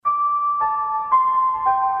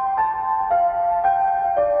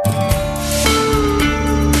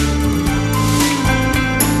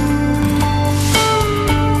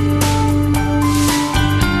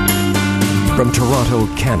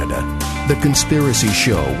Toronto, Canada. The Conspiracy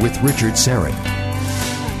Show with Richard Syrett.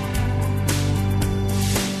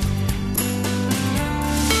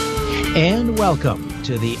 And welcome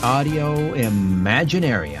to the Audio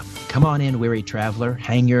Imaginarium. Come on in, weary traveler.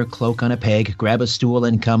 Hang your cloak on a peg, grab a stool,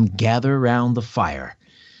 and come gather round the fire.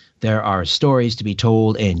 There are stories to be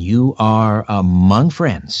told, and you are among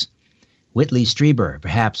friends. Whitley Strieber,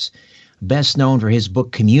 perhaps best known for his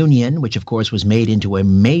book Communion, which of course was made into a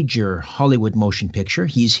major Hollywood motion picture.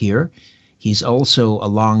 He's here. He's also a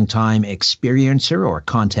long-time experiencer or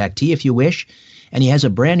contactee, if you wish. And he has a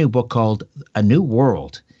brand new book called A New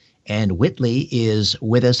World. And Whitley is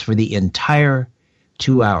with us for the entire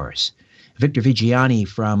 2 hours. Victor Viggiani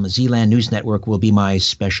from Zealand News Network will be my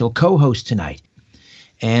special co-host tonight.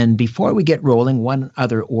 And before we get rolling, one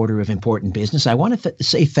other order of important business. I want to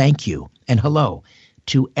say thank you and hello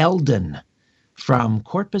to Eldon from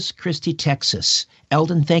Corpus Christi, Texas.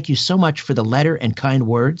 Eldon, thank you so much for the letter and kind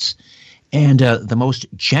words and the most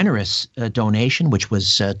generous donation, which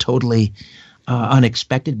was totally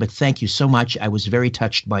unexpected, but thank you so much. I was very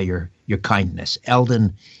touched by your kindness.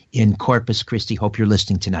 Eldon in Corpus Christi, hope you're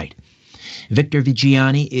listening tonight. Victor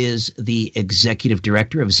Viggiani is the executive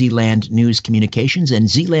director of Zealand News Communications and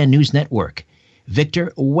Zealand News Network.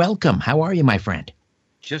 Victor, welcome. How are you, my friend?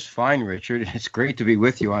 Just fine, Richard. It's great to be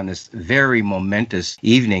with you on this very momentous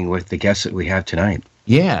evening with the guests that we have tonight.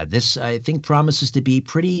 Yeah, this, I think, promises to be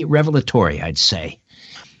pretty revelatory, I'd say.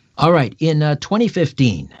 All right, in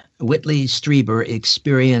 2015, Whitley Strieber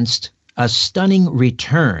experienced a stunning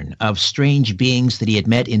return of strange beings that he had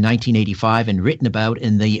met in 1985 and written about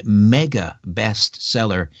in the mega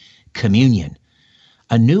bestseller Communion.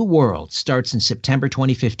 A New World starts in September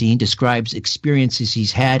 2015, describes experiences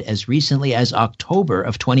he's had as recently as October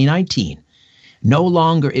of 2019. No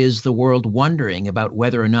longer is the world wondering about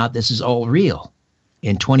whether or not this is all real.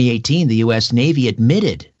 In 2018, the U.S. Navy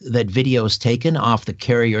admitted that videos taken off the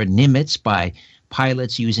carrier Nimitz by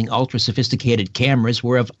pilots using ultra-sophisticated cameras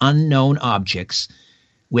were of unknown objects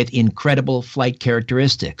with incredible flight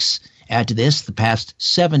characteristics. Add to this the past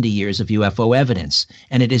 70 years of UFO evidence,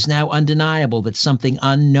 and it is now undeniable that something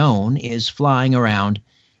unknown is flying around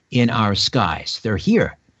in our skies. They're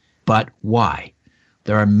here, but why?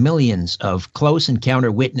 There are millions of close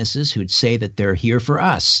encounter witnesses who'd say that they're here for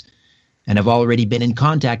us and have already been in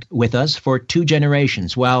contact with us for 2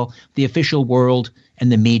 generations, while the official world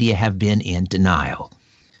and the media have been in denial.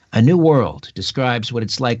 A New World describes what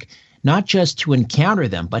it's like not just to encounter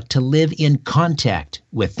them, but to live in contact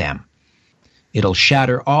with them. It'll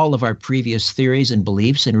shatter all of our previous theories and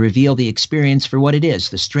beliefs and reveal the experience for what it is,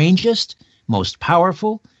 the strangest, most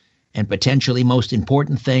powerful, and potentially most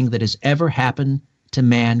important thing that has ever happened to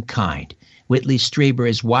mankind. Whitley Strieber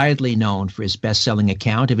is widely known for his best-selling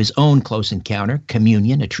account of his own close encounter,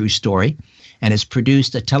 Communion, a true story, and has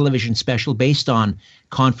produced a television special based on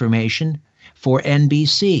confirmation for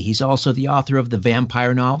NBC. He's also the author of the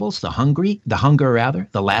vampire novels, The Hunger,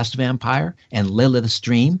 The Last Vampire, and Lilith's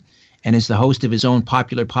Dream, and is the host of his own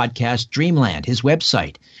popular podcast, Dreamland. His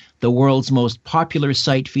website, the world's most popular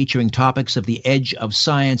site featuring topics of the edge of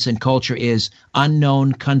science and culture, is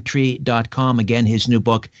unknowncountry.com. Again, his new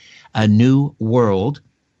book, A New World.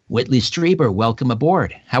 Whitley Strieber, welcome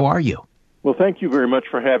aboard. How are you? Well, thank you very much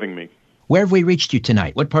for having me. Where have we reached you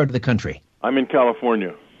tonight? What part of the country? I'm in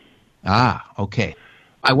California. Ah, okay.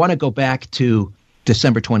 I want to go back to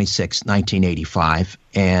December 26, 1985,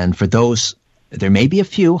 and for those, there may be a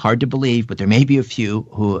few, hard to believe, but there may be a few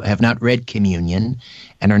who have not read Communion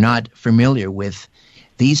and are not familiar with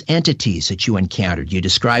these entities that you encountered. You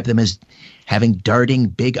describe them as having darting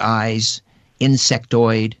big eyes,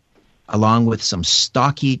 insectoid, along with some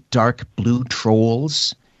stocky dark blue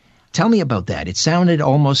trolls. Tell me about that. It sounded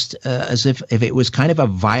almost as if it was kind of a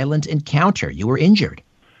violent encounter. You were injured.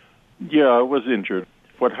 Yeah, I was injured.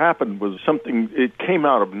 What happened was something, it came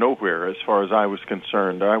out of nowhere as far as I was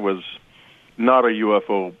concerned. I was not a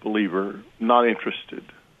UFO believer, not interested,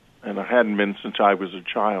 and I hadn't been since I was a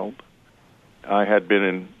child. I had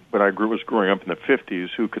been when I was growing up in the 50s,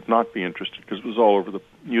 who could not be interested because it was all over the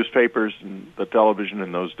newspapers and the television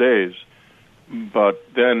in those days. But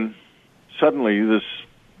then suddenly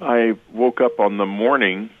I woke up on the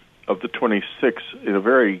morning of the 26th in a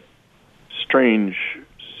very strange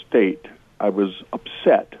state. I was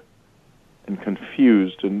upset and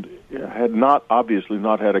confused and had obviously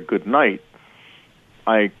not had a good night.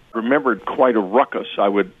 I remembered quite a ruckus, I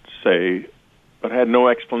would say, but had no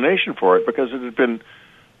explanation for it because it had been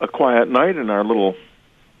a quiet night in our little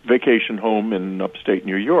vacation home in upstate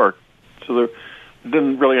New York. So I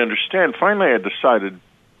didn't really understand. Finally, I decided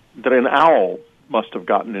that an owl must have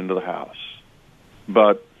gotten into the house.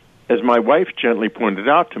 But as my wife gently pointed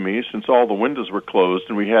out to me, since all the windows were closed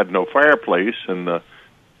and we had no fireplace and the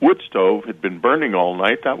wood stove had been burning all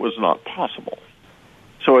night, that was not possible.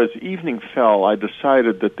 So as evening fell, I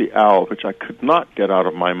decided that the owl, which I could not get out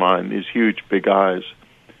of my mind, these huge big eyes,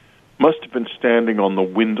 must have been standing on the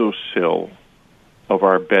windowsill of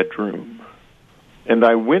our bedroom. And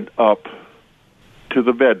I went up to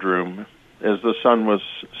the bedroom as the sun was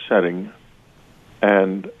setting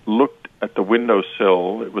and looked at the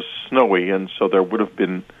windowsill. It was snowy, and so there would have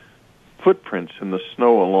been footprints in the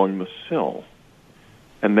snow along the sill.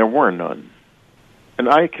 And there were none. And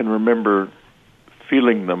I can remember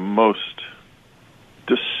feeling the most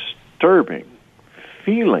disturbing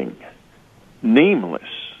feeling, nameless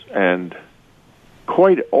and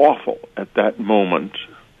quite awful at that moment.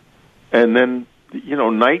 And then,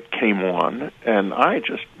 night came on, and I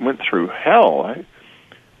just went through hell. I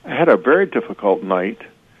had a very difficult night.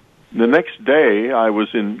 The next day, I was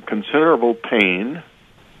in considerable pain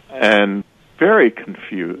and very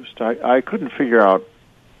confused. I couldn't figure out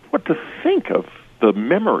what to think of the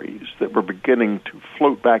memories that were beginning to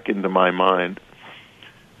float back into my mind.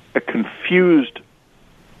 It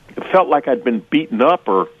felt like I'd been beaten up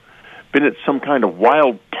or been at some kind of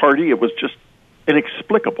wild party. It was just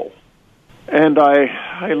inexplicable. And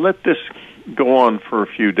I let this go on for a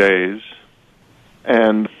few days,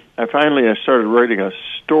 and I started writing a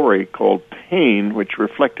story called Pain, which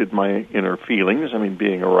reflected my inner feelings,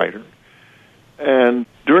 being a writer. And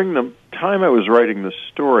during the time I was writing this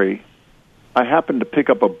story, I happened to pick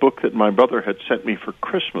up a book that my brother had sent me for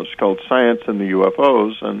Christmas called Science and the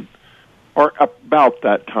UFOs, or about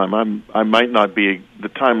that time. The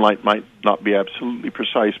timeline might not be absolutely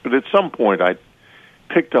precise, but at some point I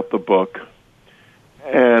picked up the book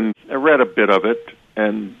and I read a bit of it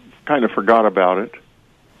and kind of forgot about it.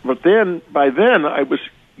 But by then I was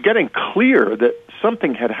getting clear that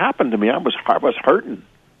something had happened to me. I was hurting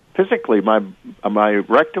physically. My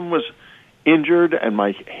rectum was injured, and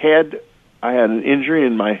my head, I had an injury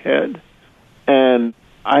in my head, and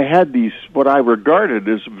I had these, what I regarded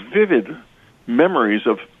as vivid memories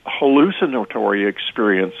of hallucinatory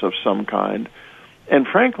experience of some kind. And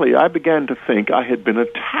frankly, I began to think I had been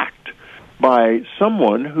attacked by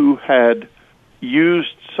someone who had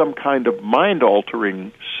used some kind of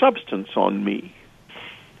mind-altering substance on me.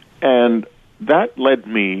 And that led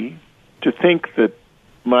me to think that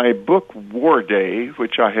my book, War Day,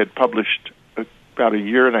 which I had published about a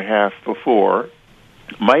year and a half before,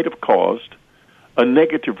 might have caused a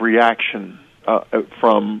negative reaction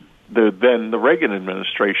from the Reagan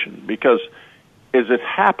administration, because as it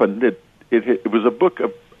happened, it was a book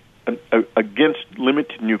against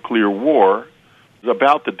limited nuclear war,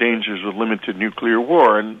 about the dangers of limited nuclear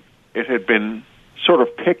war, and it had been sort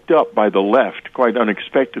of picked up by the left quite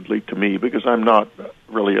unexpectedly to me, because I'm not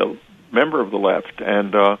really a member of the left,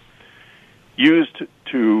 and used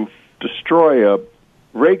to destroy a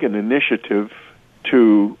Reagan initiative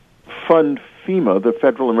to fund FEMA, the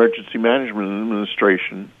Federal Emergency Management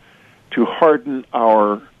Administration, to harden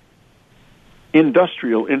our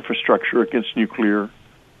industrial infrastructure against nuclear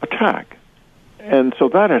attack. And so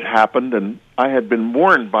that had happened, and I had been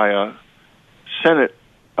warned by a Senate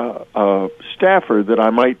staffer that I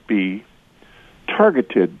might be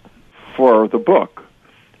targeted for the book.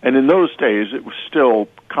 And in those days, it was still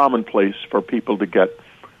commonplace for people to get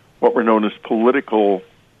what were known as political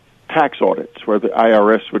tax audits, where the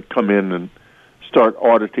IRS would come in and start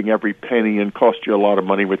auditing every penny and cost you a lot of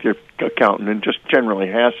money with your accountant and just generally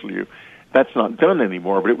hassle you. That's not done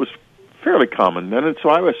anymore, but it was fairly common then, and so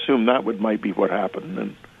I assumed that might be what happened.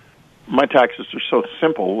 And my taxes are so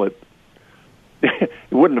simple that it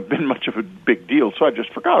wouldn't have been much of a big deal, so I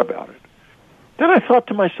just forgot about it. Then I thought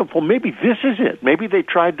to myself, well, maybe this is it. Maybe they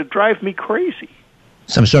tried to drive me crazy.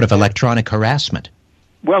 Some sort of electronic harassment.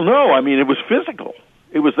 Well, no, it was physical.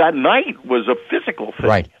 It was that night was a physical thing.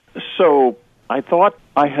 Right. So I thought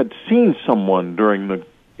I had seen someone during the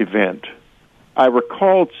event. I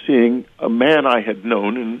recalled seeing a man I had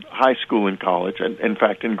known in high school and college, and in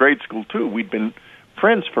fact in grade school too. We'd been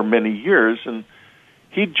friends for many years, and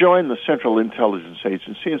he joined the Central Intelligence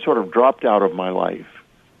Agency and sort of dropped out of my life.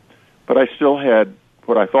 But I still had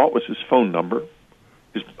what I thought was his phone number,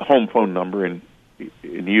 his home phone number in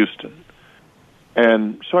Houston.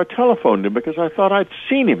 And so I telephoned him because I thought I'd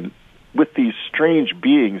seen him with these strange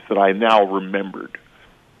beings that I now remembered.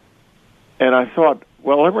 And I thought,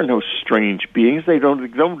 well, there were no strange beings. They don't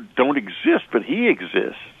exist, but he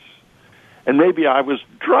exists. And maybe I was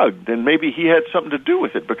drugged, and maybe he had something to do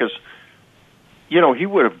with it, because, he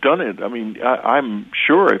would have done it. I'm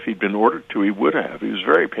sure if he'd been ordered to, he would have. He was a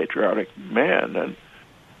very patriotic man. And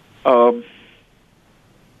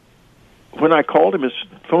when I called him, his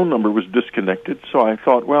phone number was disconnected, so I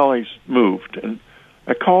thought, well, he's moved. And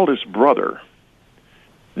I called his brother.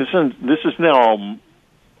 This is now,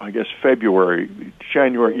 I guess, February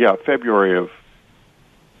of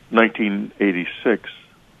 1986.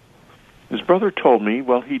 His brother told me,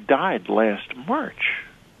 well, he died last March.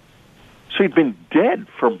 So he'd been dead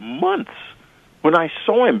for months when I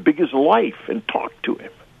saw him big as life and talked to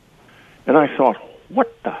him. And I thought,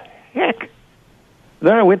 what the heck?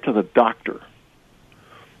 Then I went to the doctor.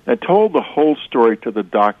 I told the whole story to the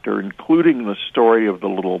doctor, including the story of the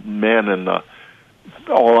little men and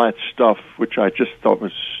all that stuff, which I just thought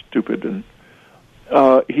was stupid. And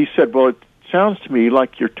he said, well, it sounds to me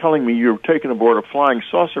like you're telling me you're taken aboard a flying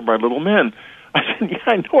saucer by little men. I said, yeah,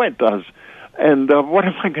 I know it does. And what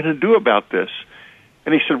am I going to do about this?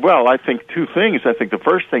 And he said, well, I think two things. I think the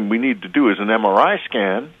first thing we need to do is an MRI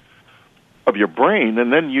scan of your brain,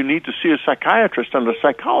 and then you need to see a psychiatrist and a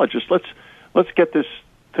psychologist. Let's get this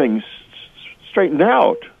thing straightened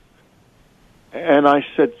out. And I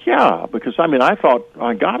said, yeah, because, I thought,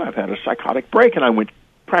 my God, I've had a psychotic break, and I went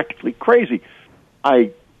practically crazy.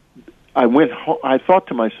 I went home, I thought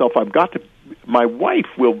to myself, my wife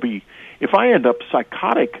will be, if I end up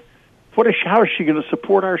psychotic, how is she going to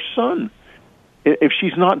support our son? If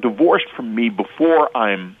she's not divorced from me before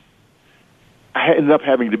I end up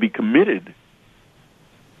having to be committed,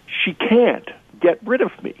 she can't get rid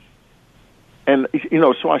of me. And,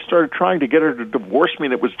 so I started trying to get her to divorce me,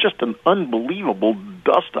 and it was just an unbelievable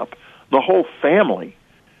dust-up, the whole family.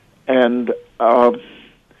 And I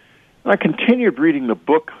continued reading the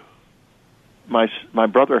book my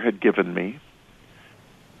brother had given me.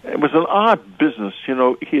 It was an odd business.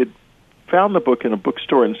 He had found the book in a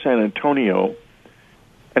bookstore in San Antonio,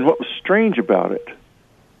 and what was strange about it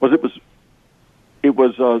was it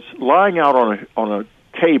was lying out on a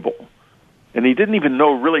table, and he didn't even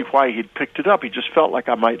know really why he'd picked it up. He just felt like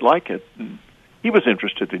I might like it. And he was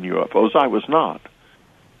interested in UFOs. I was not.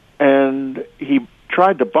 And he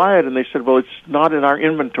tried to buy it, and they said, well, it's not in our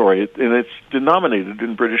inventory, and it's denominated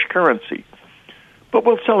in British currency. But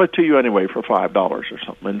we'll sell it to you anyway for $5 or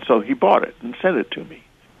something. And so he bought it and sent it to me.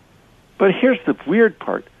 But here's the weird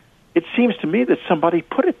part. It seems to me that somebody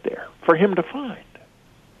put it there for him to find.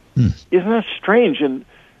 Isn't that strange? And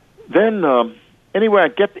then, anyway, I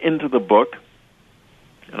get into the book,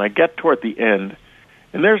 and I get toward the end,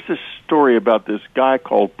 and there's this story about this guy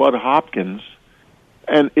called Bud Hopkins,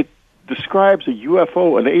 and it describes a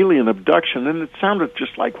UFO, an alien abduction, and it sounded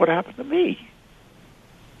just like what happened to me.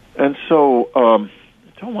 And so I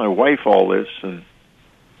told my wife all this, and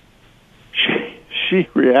she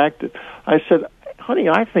reacted. I said, honey,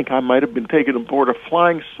 I think I might have been taken aboard a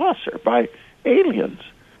flying saucer by aliens.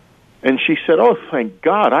 And she said, oh, thank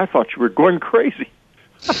God, I thought you were going crazy.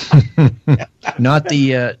 Not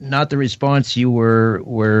the response you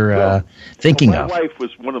were thinking of. My wife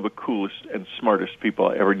was one of the coolest and smartest people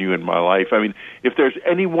I ever knew in my life. If there's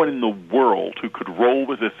anyone in the world who could roll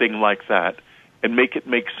with a thing like that and make it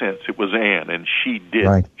make sense, it was Anne, and she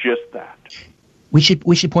did just that. We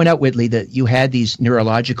should point out, Whitley, that you had these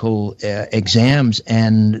neurological exams,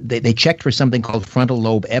 and they checked for something called frontal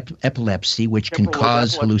lobe epilepsy, which can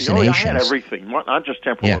cause hallucinations. I had everything, not just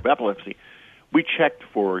temporal lobe epilepsy. We checked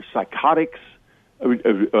for psychotics,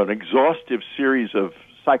 an exhaustive series of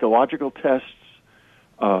psychological tests,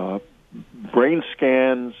 brain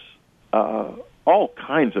scans, all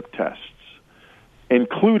kinds of tests,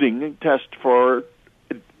 including tests for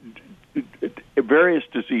various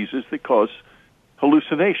diseases that cause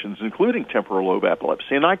hallucinations, including temporal lobe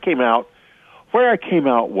epilepsy. And where I came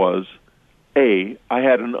out was, I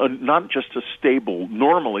had not just a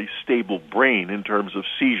normally stable brain in terms of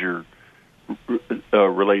seizure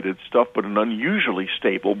related stuff, but an unusually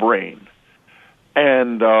stable brain.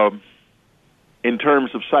 And in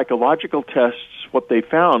terms of psychological tests, what they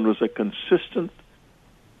found was a consistent,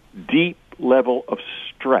 deep level of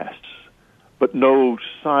stress, but no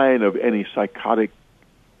sign of any psychotic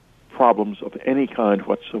problems of any kind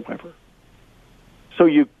whatsoever. So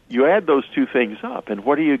you add those two things up, and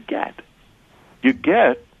what do you get? You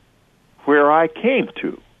get where I came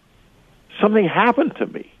to. Something happened to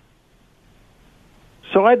me.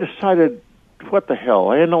 So I decided, what the hell?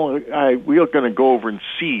 We are going to go over and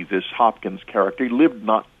see this Hopkins character. He lived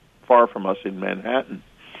not far from us in Manhattan.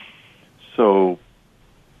 So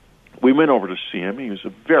we went over to see him. He was a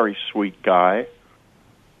very sweet guy.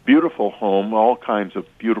 Beautiful home, all kinds of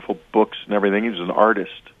beautiful books and everything. He was an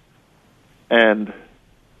artist. And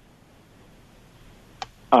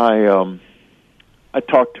I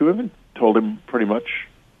talked to him and told him pretty much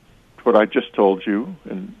what I just told you,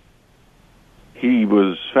 and he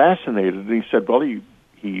was fascinated. And he said, well,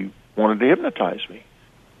 he wanted to hypnotize me.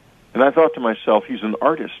 And I thought to myself, he's an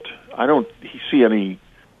artist. I don't see any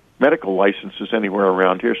medical licenses anywhere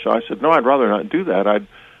around here. So I said, no, I'd rather not do that.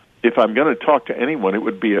 If I'm going to talk to anyone, it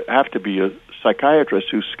would have to be a psychiatrist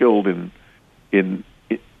who's skilled in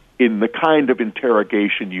the kind of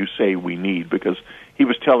interrogation you say we need, because he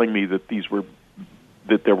was telling me that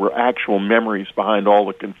there were actual memories behind all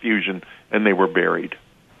the confusion, and they were buried,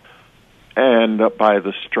 and by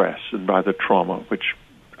the stress and by the trauma, which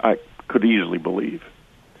I could easily believe.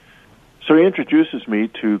 So he introduces me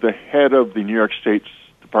to the head of the New York State's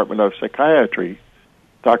Department of Psychiatry,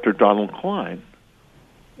 Dr. Donald Klein.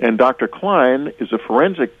 And Dr. Klein is a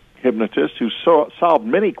forensic hypnotist who solved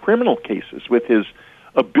many criminal cases with his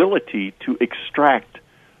ability to extract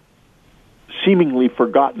seemingly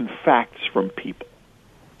forgotten facts from people.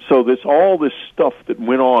 So all this stuff that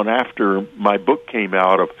went on after my book came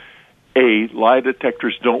out of A, lie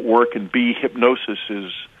detectors don't work, and B, hypnosis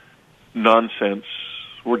is nonsense,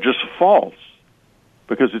 were just false,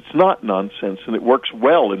 because it's not nonsense, and it works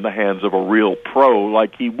well in the hands of a real pro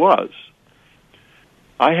like he was.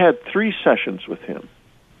 I had 3 sessions with him.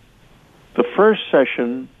 The first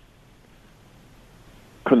session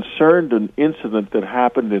concerned an incident that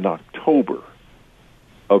happened in October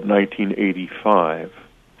of 1985,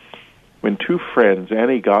 when 2 friends,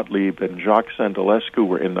 Annie Gottlieb and Jacques Sandalescu,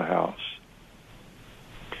 were in the house,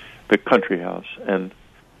 the country house, and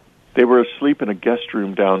they were asleep in a guest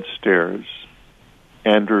room downstairs.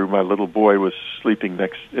 Andrew, my little boy, was sleeping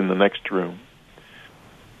in the next room.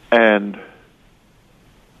 And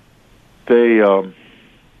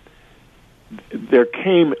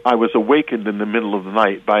I was awakened in the middle of the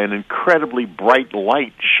night by an incredibly bright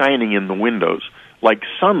light shining in the windows, like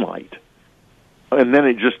sunlight. And then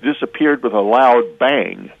it just disappeared with a loud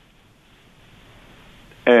bang.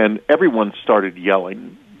 And everyone started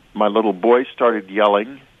yelling. My little boy started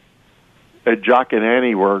yelling. Jock and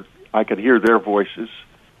Annie I could hear their voices.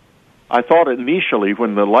 I thought initially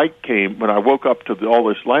when the light came, when I woke up to all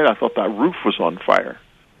this light, I thought that roof was on fire.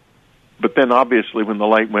 But then obviously when the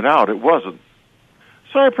light went out, it wasn't.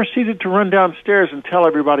 So I proceeded to run downstairs and tell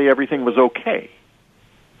everybody everything was okay.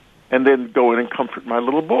 And then go in and comfort my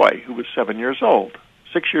little boy, who was 6 years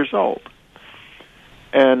old.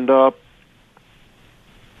 And, but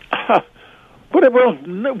it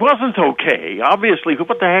wasn't okay. Obviously,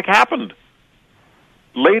 what the heck happened?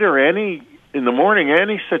 Later, in the morning,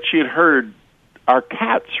 Annie said she had heard our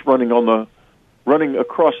cats running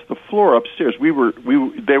across the floor upstairs.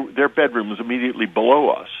 Their bedroom was immediately below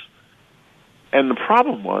us. And the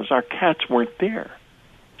problem was our cats weren't there.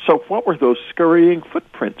 So what were those scurrying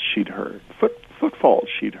footprints she'd heard, footfalls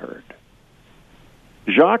she'd heard?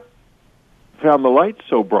 Jacques found the light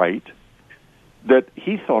so bright that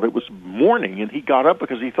he thought it was morning, and he got up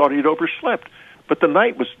because he thought he'd overslept. But the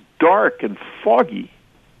night was dark and foggy.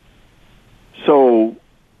 So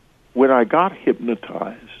when I got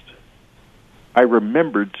hypnotized, I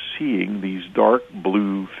remembered seeing these dark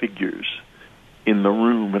blue figures in the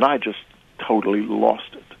room, and I just totally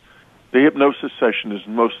lost it. The hypnosis session is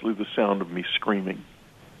mostly the sound of me screaming.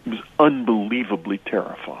 It was unbelievably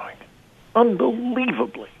terrifying.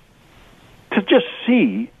 Unbelievably. To just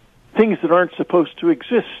see things that aren't supposed to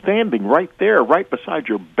exist standing right there, right beside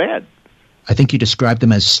your bed. I think you described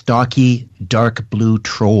them as stocky, dark blue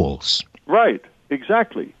trolls. Right,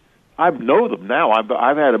 exactly. I know them now.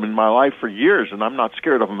 I've had them in my life for years, and I'm not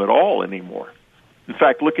scared of them at all anymore. In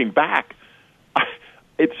fact, looking back,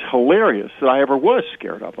 it's hilarious that I ever was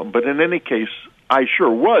scared of them. But in any case, I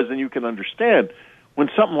sure was, and you can understand when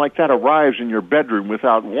something like that arrives in your bedroom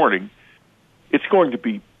without warning, it's going to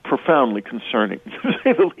be profoundly concerning, to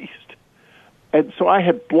say the least. And so I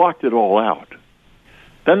had blocked it all out.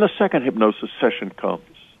 Then the second hypnosis session comes,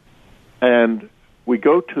 and we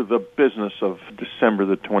go to the business of December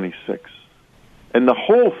the 26th. And the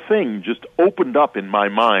whole thing just opened up in my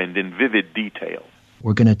mind in vivid detail.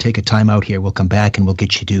 We're going to take a time out here. We'll come back and we'll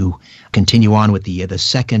get you to continue on with the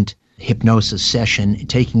second hypnosis session,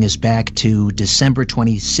 taking us back to December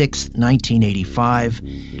 26th, 1985.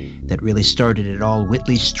 That really started it all.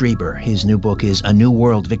 Whitley Strieber, his new book is A New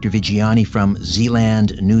World. Victor Viggiani from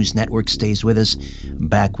Zealand News Network stays with us.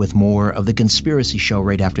 Back with more of The Conspiracy Show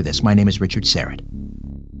right after this. My name is Richard Serrett.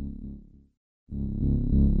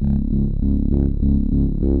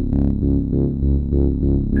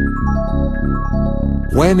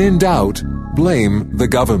 When in doubt, blame the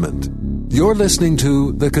government. You're listening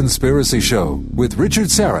to The Conspiracy Show with Richard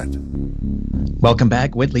Serrett. Welcome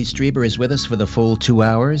back. Whitley Strieber is with us for the full 2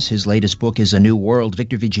 hours. His latest book is A New World.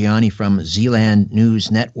 Victor Viggiani from Zealand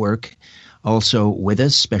News Network also with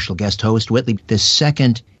us, special guest host Whitley. The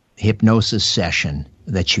second hypnosis session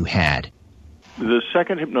that you had? The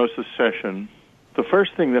second hypnosis session, the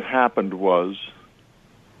first thing that happened was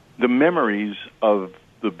the memories of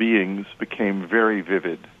the beings became very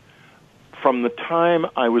vivid. From the time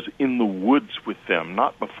I was in the woods with them,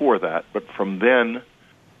 not before that, but from then,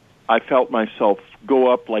 I felt myself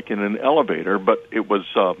go up like in an elevator, but it was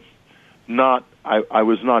not, I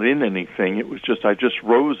was not in anything. It was just, I just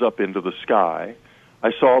rose up into the sky.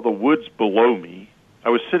 I saw the woods below me. I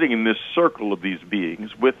was sitting in this circle of these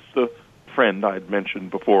beings with the friend I had mentioned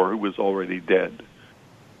before who was already dead.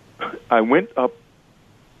 I went up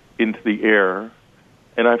into the air,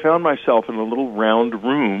 and I found myself in a little round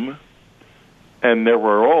room, and there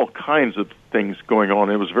were all kinds of things going on.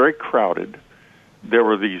 It was very crowded. There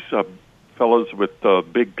were these fellows with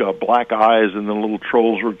big black eyes, and the little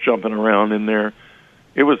trolls were jumping around in there.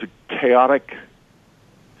 It was a chaotic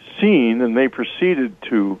scene, and they proceeded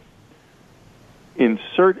to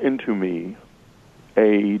insert into me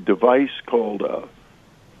a device called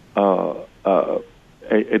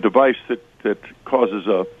a device that causes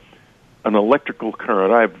an electrical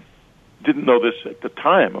current. I didn't know this at the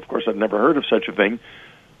time. Of course, I'd never heard of such a thing.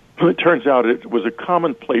 It turns out it was a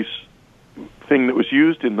commonplace thing that was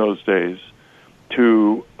used in those days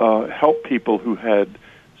to help people who had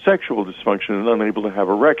sexual dysfunction and unable to have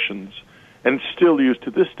erections, and it's still used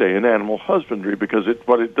to this day in animal husbandry because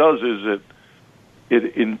what it does is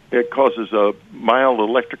it causes a mild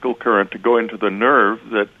electrical current to go into the nerve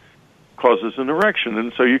that causes an erection.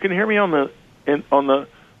 And so you can hear me on the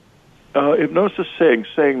hypnosis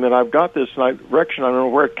saying that I've got this erection. I don't know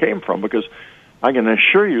where it came from, because I can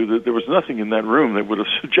assure you that there was nothing in that room that would have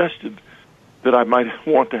suggested that I might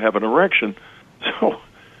want to have an erection. So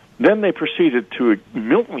then they proceeded to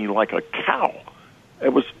milk me like a cow.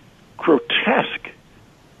 It was grotesque.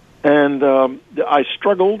 And I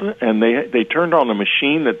struggled, and they turned on a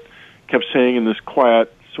machine that kept saying in this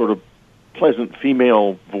quiet, sort of pleasant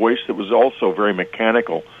female voice that was also very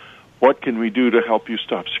mechanical, "What can we do to help you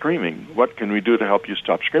stop screaming? What can we do to help you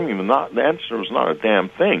stop screaming?" The answer was not a damn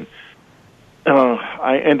thing.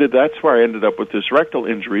 That's where I ended up with this rectal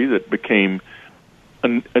injury that became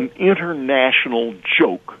an international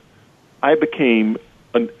joke. I became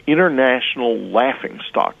an international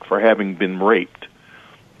laughingstock for having been raped.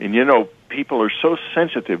 And, people are so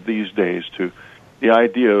sensitive these days to the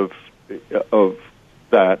idea of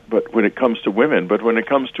that, but when it comes to women, but when it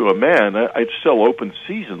comes to a man, it's still open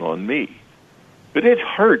season on me. But it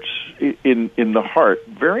hurts in the heart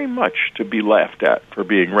very much to be laughed at for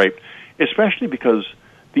being raped, especially because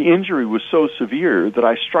the injury was so severe that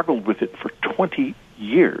I struggled with it for 20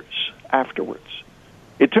 years afterwards.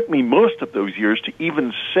 It took me most of those years to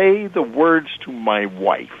even say the words to my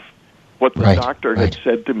wife, what the doctor had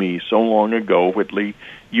said to me so long ago: "Whitley,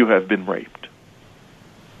 you have been raped."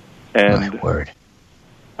 And my word.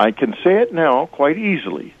 I can say it now quite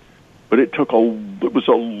easily, but it was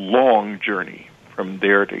a long journey from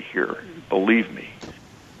there to here, believe me.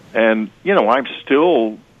 And, I'm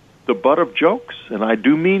still the butt of jokes, and I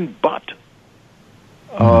do mean butt.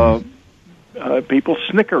 People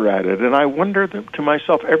snicker at it, and I wonder to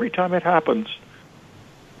myself every time it happens,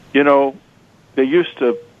 they used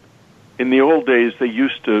to, in the old days, they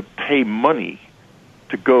used to pay money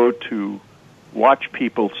to go to watch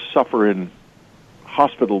people suffer in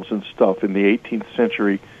hospitals and stuff in the 18th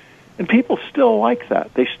century, and people still like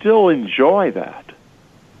that. They still enjoy that.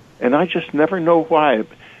 And I just never know why.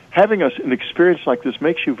 Having an experience like this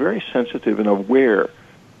makes you very sensitive and aware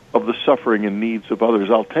of the suffering and needs of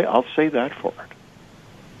others. I'll say that for it.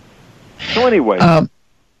 So anyway, go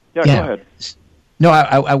ahead. No,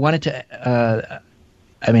 I wanted to.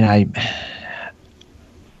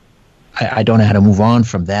 I don't know how to move on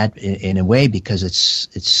from that in a way, because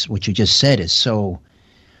it's what you just said is so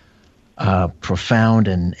profound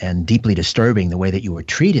and deeply disturbing, the way that you were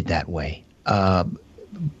treated that way.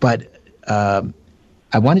 But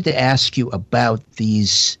I wanted to ask you about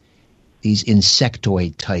these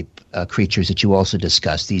insectoid type creatures that you also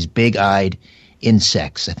discussed, these big-eyed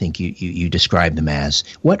insects, I think you described them as.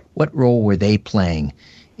 What role were they playing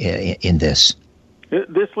in this?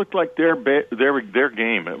 This looked like their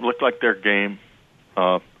game. It looked like their game.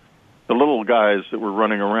 The little guys that were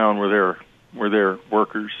running around were their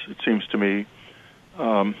workers, it seems to me.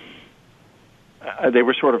 They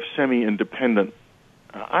were sort of semi-independent.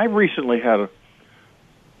 I recently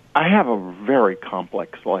I have a very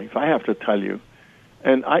complex life, I have to tell you.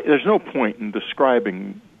 And there's no point in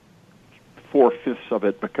describing 4/5 of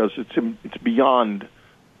it, because it's beyond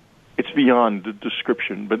the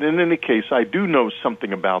description. But in any case, I do know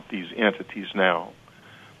something about these entities now.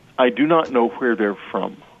 I do not know where they're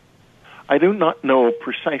from. I do not know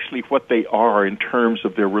precisely what they are in terms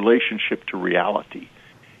of their relationship to reality.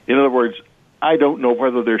 In other words, I don't know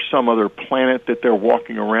whether there's some other planet that they're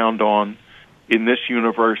walking around on in this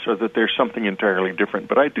universe or that there's something entirely different.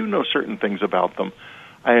 But I do know certain things about them.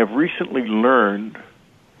 I have recently learned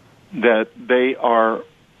that they are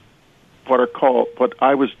what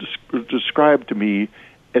I was described to me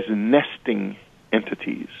as nesting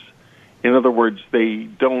entities. In other words, they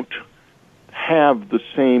don't have the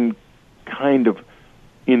same kind of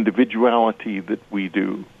individuality that we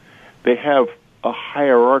do. They have a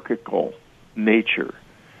hierarchical nature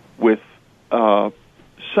with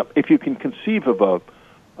if you can conceive of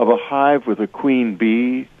a hive with a queen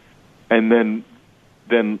bee, and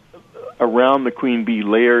then around the queen bee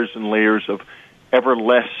layers and layers of ever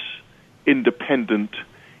less independent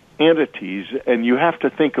entities, and you have to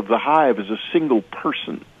think of the hive as a single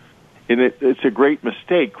person. And it's a great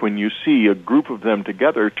mistake when you see a group of them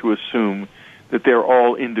together to assume that they're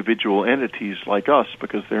all individual entities like us,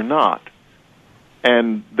 because they're not.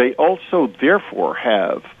 And they also, therefore,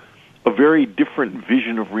 have a very different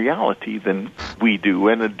vision of reality than we do,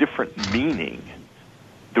 and a different meaning.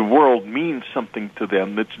 The world means something to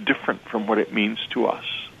them that's different from what it means to us.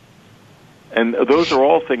 And those are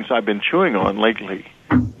all things I've been chewing on lately,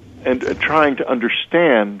 and trying to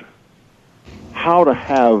understand how to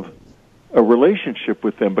have a relationship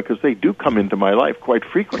with them, because they do come into my life quite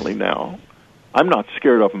frequently now. I'm not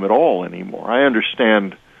scared of them at all anymore. I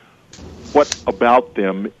understand what about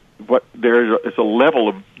them, what there is a level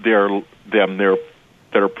of them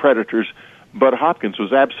that are predators. Bud Hopkins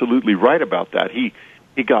was absolutely right about that. He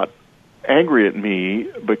got angry at me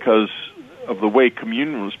because of the way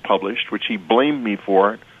Communion was published, which he blamed me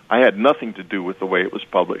for. I had nothing to do with the way it was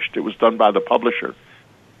published. It was done by the publisher.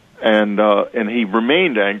 And he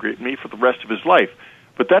remained angry at me for the rest of his life.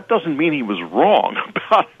 But that doesn't mean he was wrong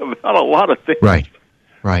about a lot of things.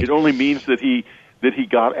 Right. It only means that he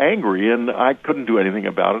got angry, and I couldn't do anything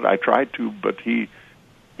about it. I tried to, but he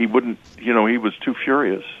wouldn't. He was too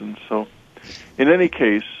furious. And so, in any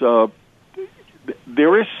case,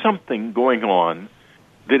 there is something going on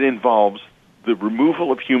that involves the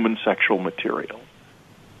removal of human sexual material,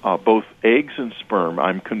 both eggs and sperm.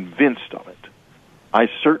 I'm convinced of it. I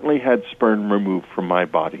certainly had sperm removed from my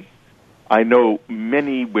body. I know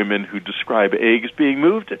many women who describe eggs being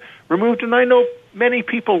removed, and I know many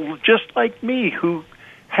people just like me who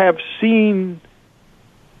have seen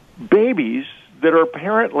babies that are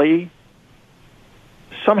apparently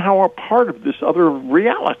somehow a part of this other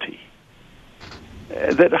reality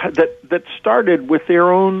that started with their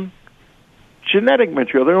own genetic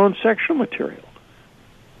material, their own sexual material.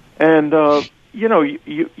 And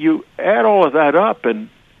you add all of that up, and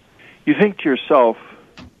you think to yourself,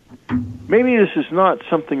 maybe this is not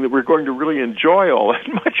something that we're going to really enjoy all that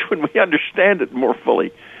much when we understand it more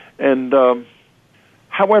fully. And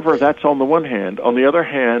however, that's on the one hand. On the other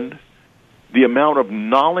hand, the amount of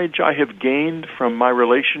knowledge I have gained from my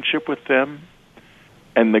relationship with them,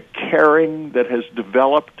 and the caring that has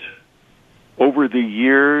developed over the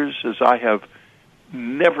years, as I have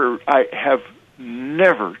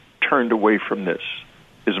never turned away from this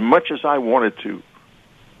as much as I wanted to.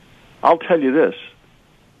 I'll tell you this.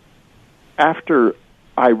 After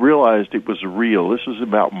I realized it was real, this was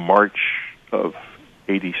about March of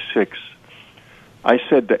 86, I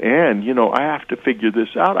said to Ann, I have to figure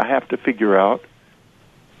this out. I have to figure out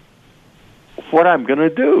what I'm going to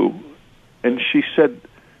do. And she said,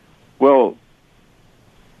 well,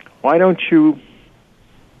 why don't you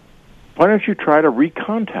try to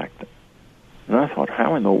recontact them? And I thought,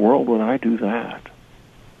 how in the world would I do that?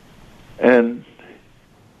 And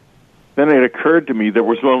then it occurred to me there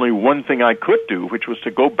was only one thing I could do, which was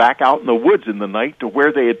to go back out in the woods in the night to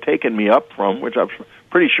where they had taken me up from, which I'm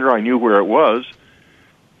pretty sure I knew where it was,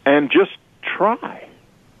 and just try.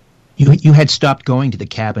 You had stopped going to the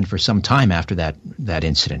cabin for some time after that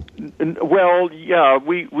incident. Well, yeah,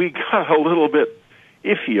 we got a little bit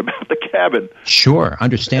iffy about the cabin. Sure,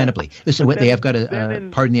 understandably. Listen, Whitley, I've got to,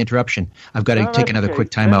 pardon the interruption, I've got to take another quick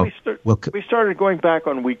time out. We started going back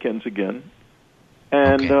on weekends again,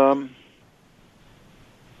 and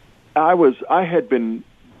I had been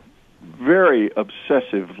very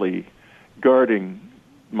obsessively guarding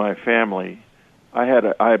my family.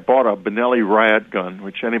 I bought a Benelli riot gun,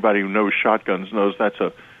 which anybody who knows shotguns knows that's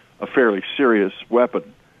a fairly serious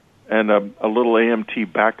weapon, and a little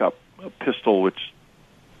AMT backup pistol, which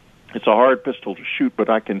it's a hard pistol to shoot, but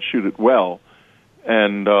I can shoot it well.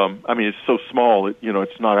 And it's so small that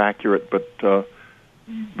it's not accurate, but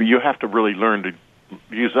you have to really learn to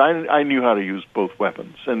use. I knew how to use both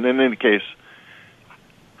weapons, and in any case,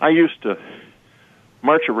 I used to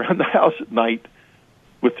march around the house at night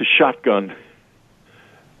with the shotgun,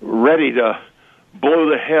 ready to blow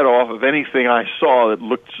the head off of anything I saw that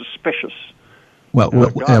looked suspicious. Well,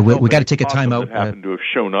 we got to take a time out. Happened to have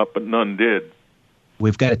shown up, but none did.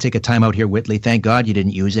 We've got to take a time out here, Whitley. Thank God you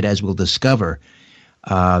didn't use it, as we'll discover.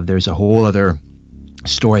 There's a whole other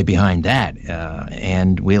story behind that,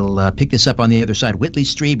 and we'll pick this up on the other side. Whitley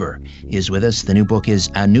Strieber is with us. The new book is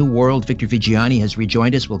A New World. Victor Viggiani has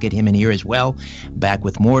rejoined us. We'll get him in here as well. Back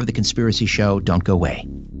with more of The Conspiracy Show. Don't go away.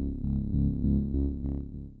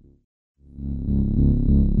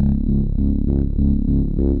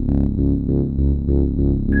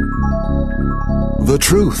 The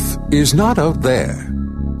truth is not out there.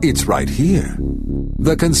 It's right here.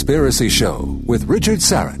 The Conspiracy Show with Richard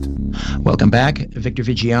Sarrett. Welcome back. Victor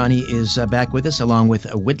Viggiani is back with us, along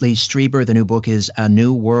with Whitley Strieber. The new book is A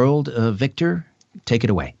New World. Victor, take it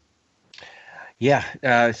away.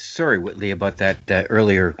 Yeah, sorry, Whitley, about that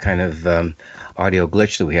earlier kind of audio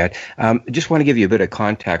glitch that we had. Just want to give you a bit of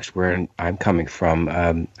context where I'm coming from.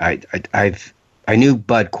 I knew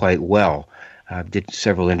Bud quite well. Did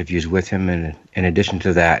several interviews with him, and in addition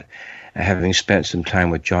to that, having spent some time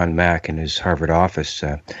with John Mack in his Harvard office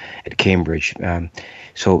at Cambridge.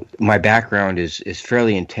 So my background is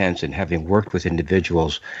fairly intense in having worked with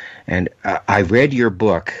individuals. And I read your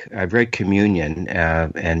book. I've read Communion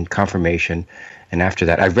and Confirmation. And after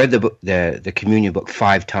that, I've read the Communion book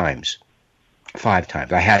 5 times. 5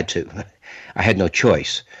 times. I had to. I had no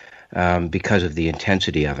choice because of the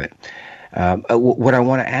intensity of it. What I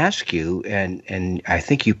want to ask you, and I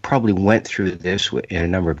think you probably went through this in a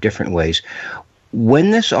number of different ways,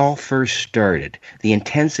 when this all first started, the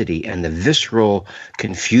intensity and the visceral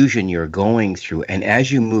confusion you're going through, and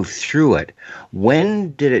as you move through it,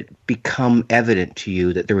 when did it become evident to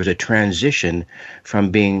you that there was a transition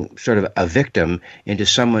from being sort of a victim into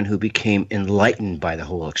someone who became enlightened by the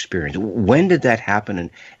whole experience? When did that happen,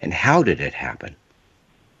 and how did it happen?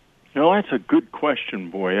 That's a good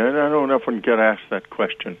question, boy. I don't often get asked that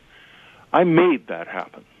question. I made that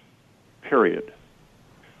happen, period.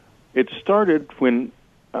 It started when,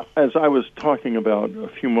 as I was talking about a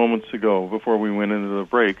few moments ago before we went into the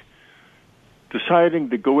break,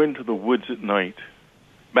 deciding to go into the woods at night,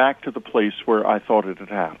 back to the place where I thought it had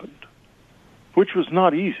happened, which was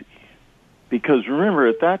not easy. Because remember,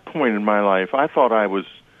 at that point in my life, I thought I was,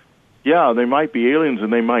 yeah, they might be aliens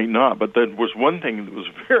and they might not, but there was one thing that was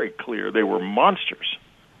very clear. They were monsters,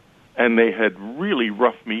 and they had really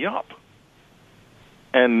roughed me up.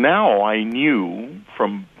 And now I knew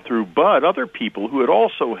through Bud other people who had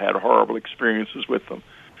also had horrible experiences with them.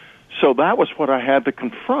 So that was what I had to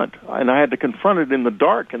confront, and I had to confront it in the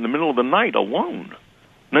dark, in the middle of the night, alone,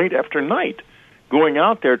 night after night, going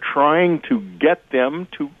out there trying to get them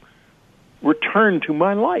to return to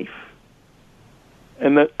my life.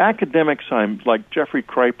 And the academics like Jeffrey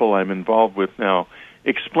Kripal I'm involved with now,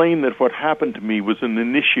 explain that what happened to me was an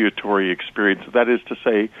initiatory experience. That is to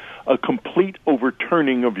say, a complete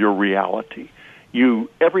overturning of your reality.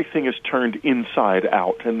 Everything is turned inside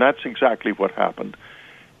out, and that's exactly what happened.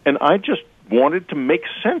 And I just wanted to make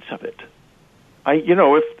sense of it.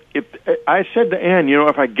 If I said to Ann,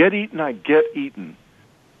 if I get eaten, I get eaten.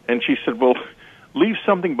 And she said, well, leave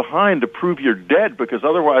something behind to prove you're dead, because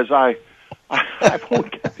otherwise I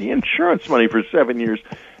won't get the insurance money for 7 years.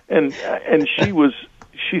 And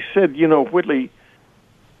she said, Whitley,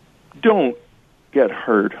 don't get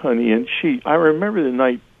hurt, honey. And I remember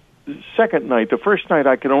the second night, the first night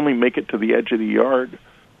I could only make it to the edge of the yard.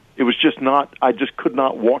 It was just I just could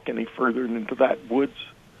not walk any further into that woods.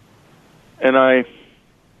 And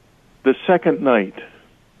the second night,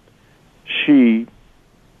 she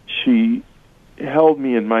held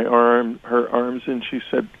me in her arms, and she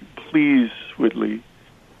said, please, Whitley,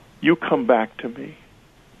 you come back to me.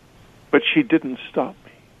 But she didn't stop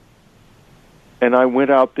me. And I went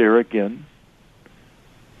out there again,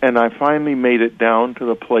 and I finally made it down to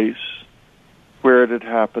the place where it had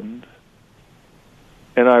happened.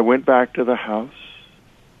 And I went back to the house.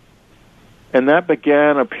 And that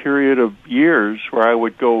began a period of years where I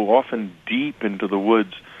would go often deep into the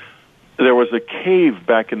woods. There was a cave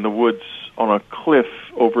back in the woods on a cliff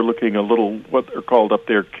overlooking a little, what they're called up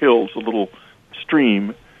there, kills, a little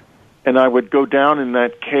stream. And I would go down in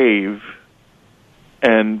that cave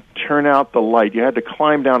and turn out the light. You had to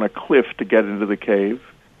climb down a cliff to get into the cave,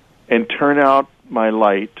 and turn out my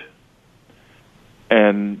light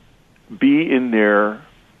and be in there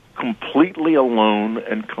completely alone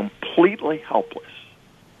and completely helpless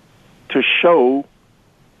to show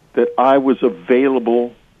that I was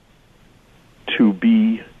available to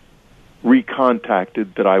be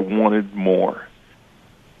recontacted, that I wanted more.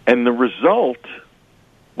 And the result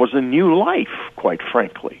was a new life, quite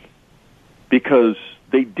frankly, because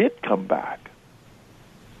they did come back.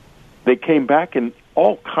 They came back in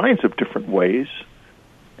all kinds of different ways,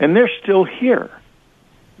 and they're still here.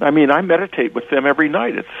 I mean, I meditate with them every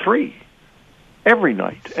night at 3, every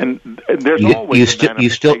night, and there's always a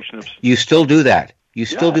manifestation of... You still do that. You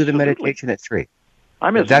still do the absolutely. meditation at 3.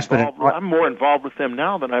 I'm more involved with them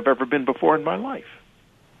now than I've ever been before in my life.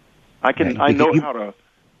 I know how to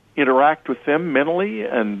interact with them mentally,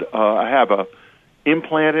 and I have a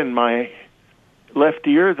implant in my left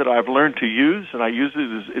ear that I've learned to use, and I use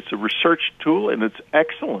it as it's a research tool, and it's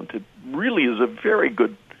excellent. It really is a very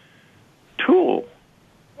good tool,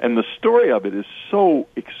 and the story of it is so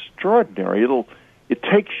extraordinary. It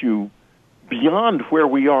takes you beyond where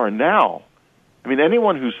we are now. I mean,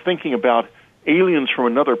 anyone who's thinking about aliens from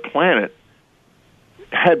another planet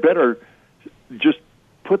had better just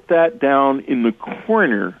put that down in the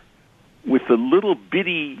corner with a little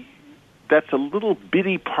bitty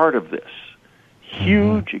part of this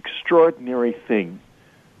huge, extraordinary thing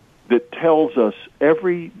that tells us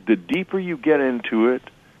the deeper you get into it,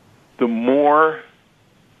 the more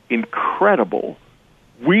incredible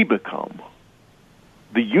we become,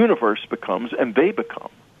 the universe becomes, and they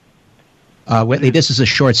become. Whitley, this is a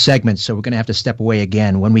short segment, so we're going to have to step away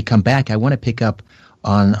again. When we come back, I want to pick up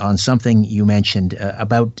on something you mentioned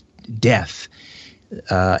about death,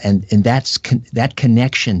 and that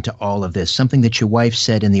connection to all of this, something that your wife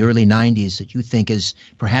said in the early 90s that you think is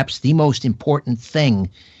perhaps the most important thing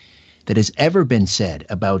that has ever been said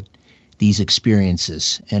about these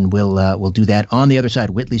experiences. And we'll do that on the other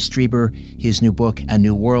side. Whitley Strieber, his new book, A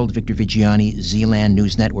New World. Victor Vigiani, Zealand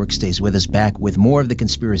News Network, stays with us. Back with more of The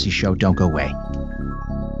Conspiracy Show. Don't go away.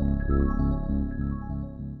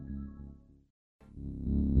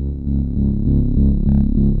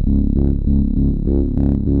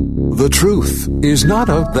 The truth is not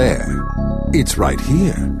out there. It's right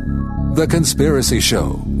here. The Conspiracy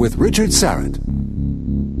Show with Richard Syrett.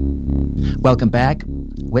 Welcome back.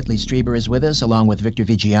 Whitley Strieber is with us, along with Victor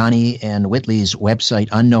Vigiani, and Whitley's website,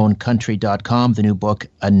 unknowncountry.com, the new book,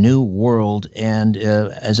 A New World. And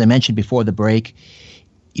as I mentioned before the break,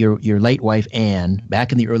 your late wife, Anne,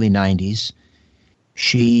 back in the early 90s,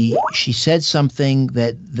 she said something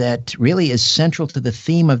that really is central to the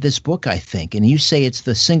theme of this book, I think. And you say it's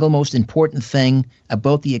the single most important thing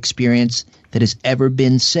about the experience that has ever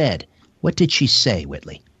been said. What did she say,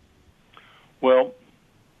 Whitley? Well,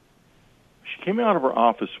 she came out of her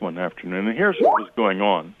office one afternoon, and here's what was going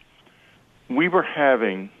on. We were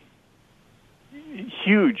having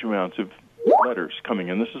huge amounts of letters coming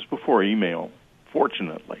in. This is before email,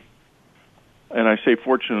 fortunately. And I say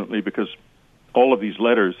fortunately because all of these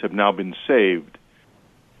letters have now been saved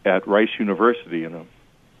at Rice University in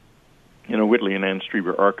a Whitley and Ann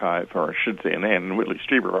Strieber archive, or I should say an Ann and Whitley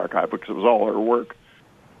Strieber archive, because it was all her work.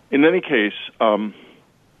 In any case,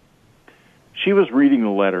 she was reading the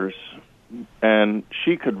letters, and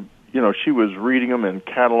she was reading them and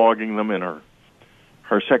cataloging them, and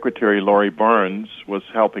her secretary, Laurie Barnes, was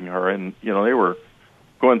helping her, and, they were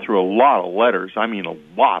going through a lot of letters. I mean, a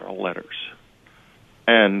lot of letters.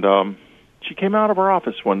 And she came out of her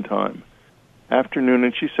office one afternoon,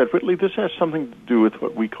 and she said, Whitley, this has something to do with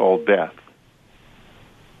what we call death.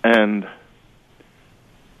 And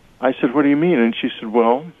I said, what do you mean? And she said,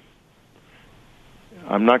 well,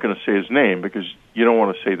 I'm not going to say his name because you don't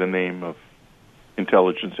want to say the name of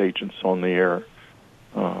intelligence agents on the air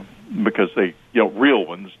because they, real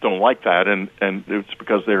ones don't like that, and it's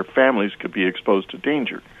because their families could be exposed to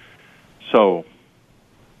danger. So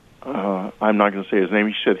I'm not going to say his name.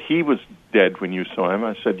 He said he was dead when you saw him.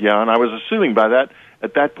 I said, yeah, and I was assuming by that,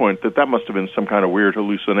 at that point, that must have been some kind of weird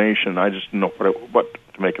hallucination. I just didn't know what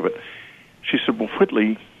to make of it. She said, well,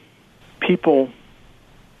 Whitley, people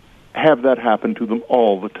have that happen to them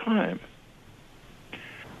all the time.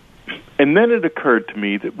 And then it occurred to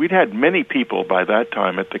me that we'd had many people by that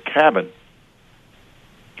time at the cabin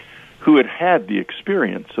who had the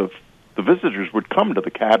experience of the visitors would come to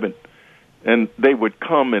the cabin, and they would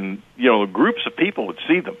come, and groups of people would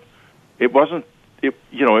see them. And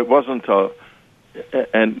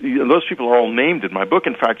those people are all named in my book.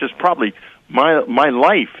 In fact, it's probably my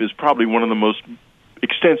life is probably one of the most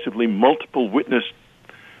extensively multiple witness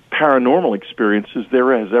paranormal experiences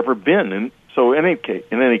there has ever been. And so, in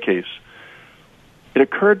any case, it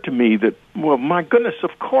occurred to me that, well, my goodness,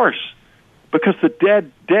 of course, because the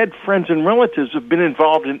dead friends and relatives have been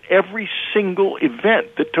involved in every single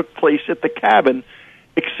event that took place at the cabin,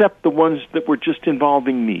 except the ones that were just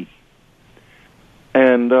involving me.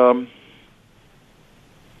 And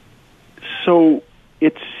so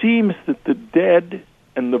it seems that the dead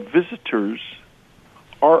and the visitors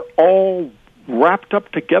are all wrapped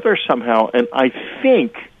up together somehow. And I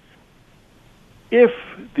think if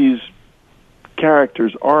these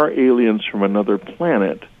characters are aliens from another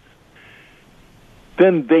planet,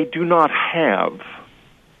 then they do not have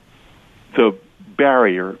the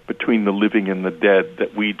barrier between the living and the dead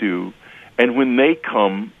that we do. And when they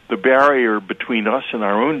come, the barrier between us and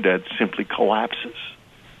our own dead simply collapses.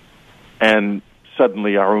 And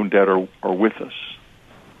suddenly our own dead are with us.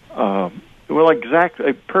 Well,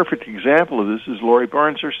 a perfect example of this is Laurie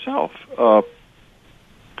Barnes herself.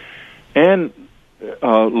 Anne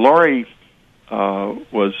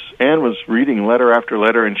was reading letter after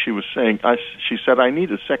letter, and she was saying, she said, I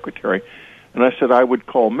need a secretary. And I said I would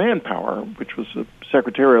call Manpower, which was a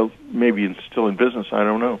secretarial, maybe still in business, I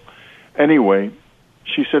don't know. Anyway,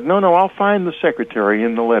 she said, no, I'll find the secretary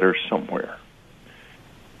in the letter somewhere.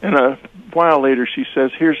 And a while later, she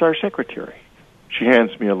says, here's our secretary. She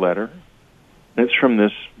hands me a letter. And it's from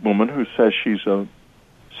this woman who says she's a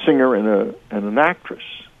singer and an actress.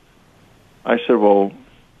 I said, well,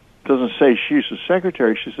 it doesn't say she's a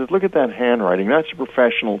secretary. She says, look at that handwriting. That's a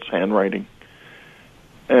professional's handwriting.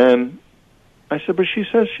 And I said, but she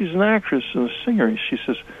says she's an actress and a singer. She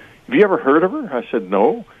says, have you ever heard of her? I said,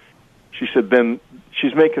 no. She said, then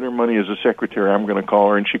she's making her money as a secretary. I'm going to call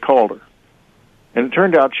her. And she called her. And it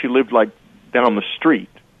turned out she lived like down the street,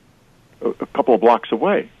 a couple of blocks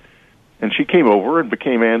away. And she came over and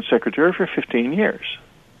became Anne's secretary for 15 years.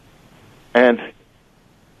 And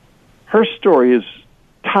her story is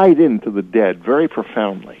tied into the dead very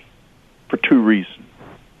profoundly for two reasons.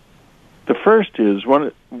 The first is,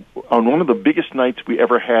 on one of the biggest nights we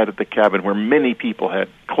ever had at the cabin, where many people had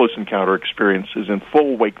close encounter experiences in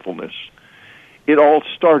full wakefulness, it all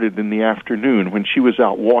started in the afternoon when she was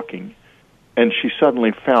out walking, and she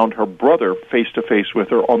suddenly found her brother face-to-face with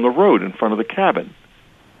her on the road in front of the cabin.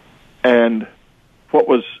 And what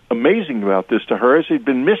was amazing about this to her is he'd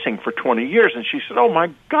been missing for 20 years, and she said, oh,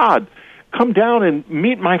 my God, come down and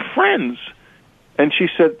meet my friends. And he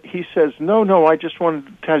says, no, I just wanted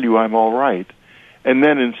to tell you I'm all right. And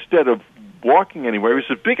then instead of walking anywhere, it was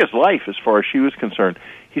as big as life as far as she was concerned,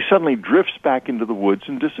 he suddenly drifts back into the woods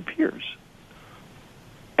and disappears.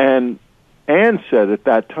 And Anne said at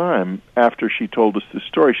that time, after she told us this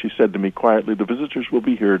story, she said to me quietly, the visitors will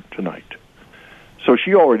be here tonight. So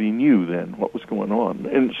she already knew then what was going on.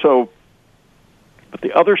 And so, but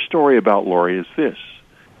the other story about Laurie is this.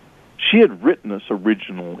 She had written this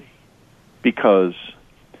originally because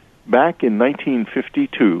back in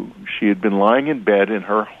 1952, she had been lying in bed in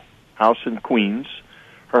her house in Queens.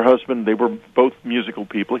 Her husband, they were both musical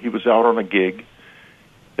people. He was out on a gig.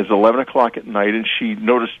 It was 11 o'clock at night, and she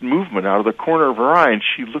noticed movement out of the corner of her eye, and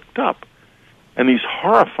she looked up. And these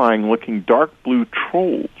horrifying-looking dark blue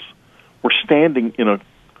trolls were standing in a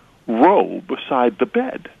row beside the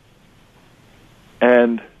bed.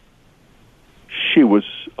 And she was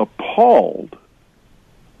appalled.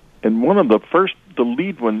 And one of the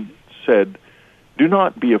lead one said, do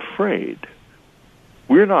not be afraid.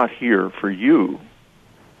 We're not here for you.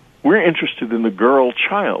 We're interested in the girl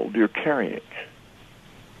child you're carrying.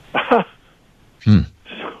 So,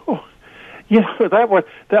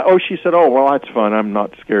 she said, oh, well, that's fine. I'm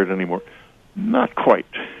not scared anymore. Not quite.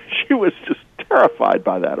 She was just terrified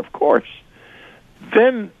by that, of course.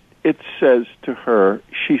 Then it says to her,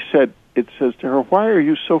 why are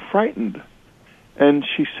you so frightened? And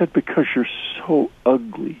she said, because you're so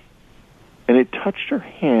ugly. And it touched her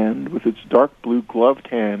hand with its dark blue gloved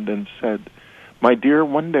hand and said, my dear,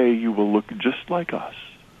 one day you will look just like us.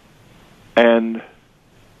 And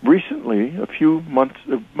recently, a month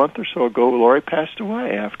or so ago, Laurie passed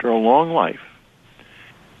away after a long life.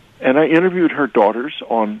 And I interviewed her daughters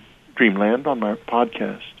on Dreamland, on my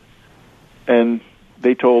podcast. And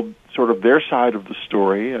they told sort of their side of the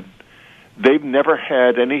story. And they've never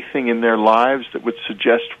had anything in their lives that would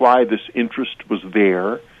suggest why this interest was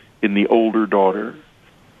there in the older daughter.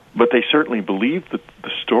 But they certainly believed the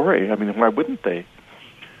story. I mean, why wouldn't they?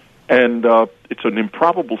 And it's an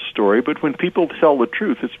improbable story, but when people tell the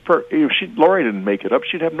truth, if Laurie didn't make it up,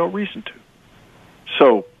 she'd have no reason to.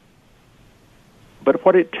 So, but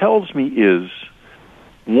what it tells me is,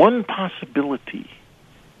 one possibility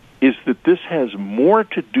is that this has more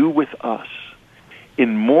to do with us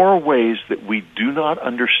in more ways that we do not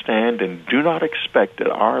understand and do not expect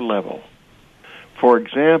at our level. For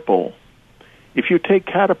example, if you take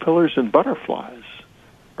caterpillars and butterflies,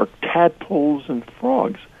 or tadpoles and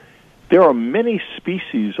frogs, there are many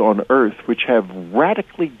species on Earth which have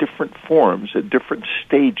radically different forms at different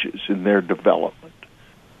stages in their development.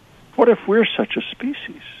 What if we're such a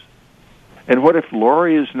species? And what if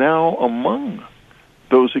Laurie is now among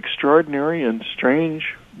those extraordinary and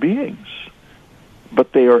strange beings.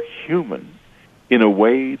 But they are human in a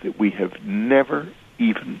way that we have never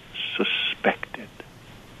even suspected.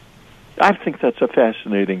 I think that's a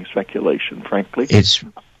fascinating speculation, frankly.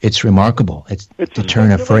 It's remarkable. It's to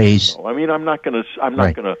turn a phrase. I mean, I'm not going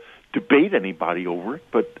to debate anybody over it,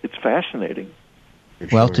 but it's fascinating.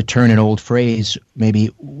 Well, to turn an old phrase, maybe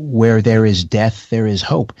where there is death, there is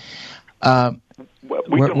hope.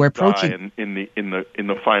 We're approaching in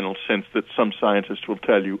the final sense that some scientists will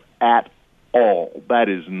tell you at all. That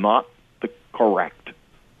is not correct.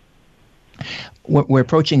 We're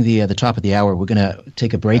approaching the top of the hour. We're going to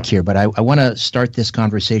take a break here, but I want to start this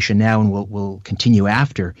conversation now, and we'll continue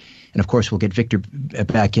after. And of course, we'll get Victor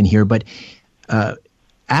back in here. But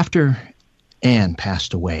after Anne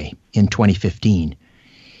passed away in 2015,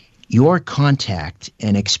 your contact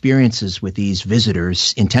and experiences with these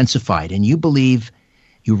visitors intensified, and you believe,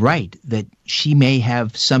 you write, that she may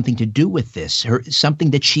have something to do with this,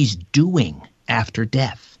 something that she's doing after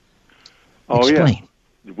death. Explain.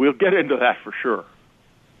 Yeah. We'll get into that for sure.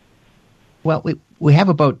 Well, we have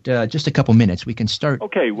about just a couple minutes. We can start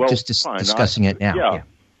fine. Discussing it now. Yeah.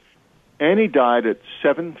 Annie died at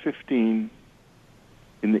 7:15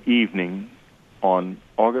 in the evening on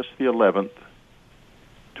August the 11th,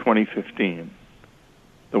 2015.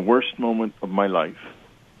 The worst moment of my life.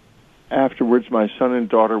 Afterwards, my son and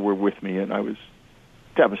daughter were with me, and I was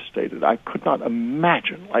devastated. I could not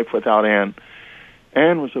imagine life without Anne.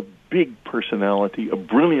 Anne was a big personality, a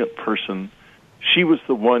brilliant person. She was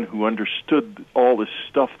the one who understood all this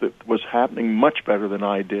stuff that was happening much better than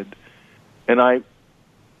I did. And I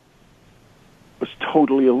was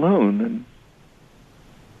totally alone. And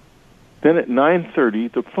then at 9:30,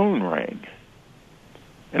 the phone rang.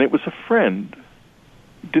 And it was a friend.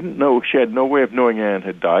 Didn't know, she had no way of knowing Anne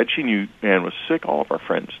had died. She knew Anne was sick. All of our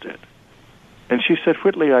friends did. And she said,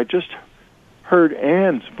 "Whitley, I just heard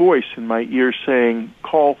Anne's voice in my ear saying,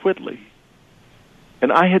 'Call Whitley.'"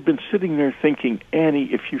 And I had been sitting there thinking,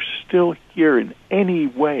 "Annie, if you're still here in any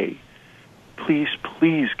way, please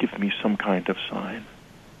give me some kind of sign."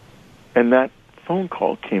 And that phone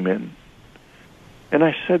call came in. And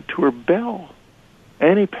I said to her, "Belle,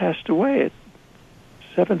 Annie passed away at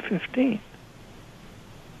 7:15.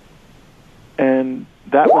 And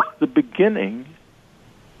that was the beginning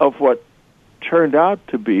of what turned out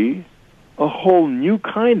to be a whole new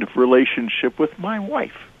kind of relationship with my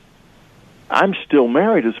wife. I'm still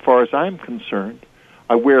married as far as I'm concerned.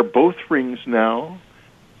 I wear both rings now,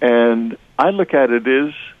 and I look at it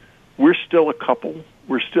as we're still a couple.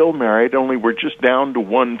 We're still married, only we're just down to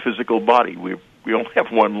one physical body. We only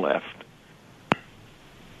have one left.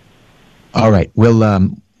 All right.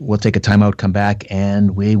 We'll take a timeout, come back,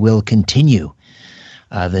 and we will continue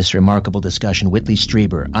this remarkable discussion. Whitley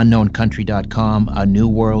Strieber, UnknownCountry.com, A New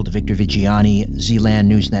World, Victor Viggiani, Zealand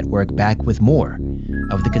News Network, back with more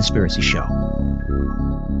of The Conspiracy Show.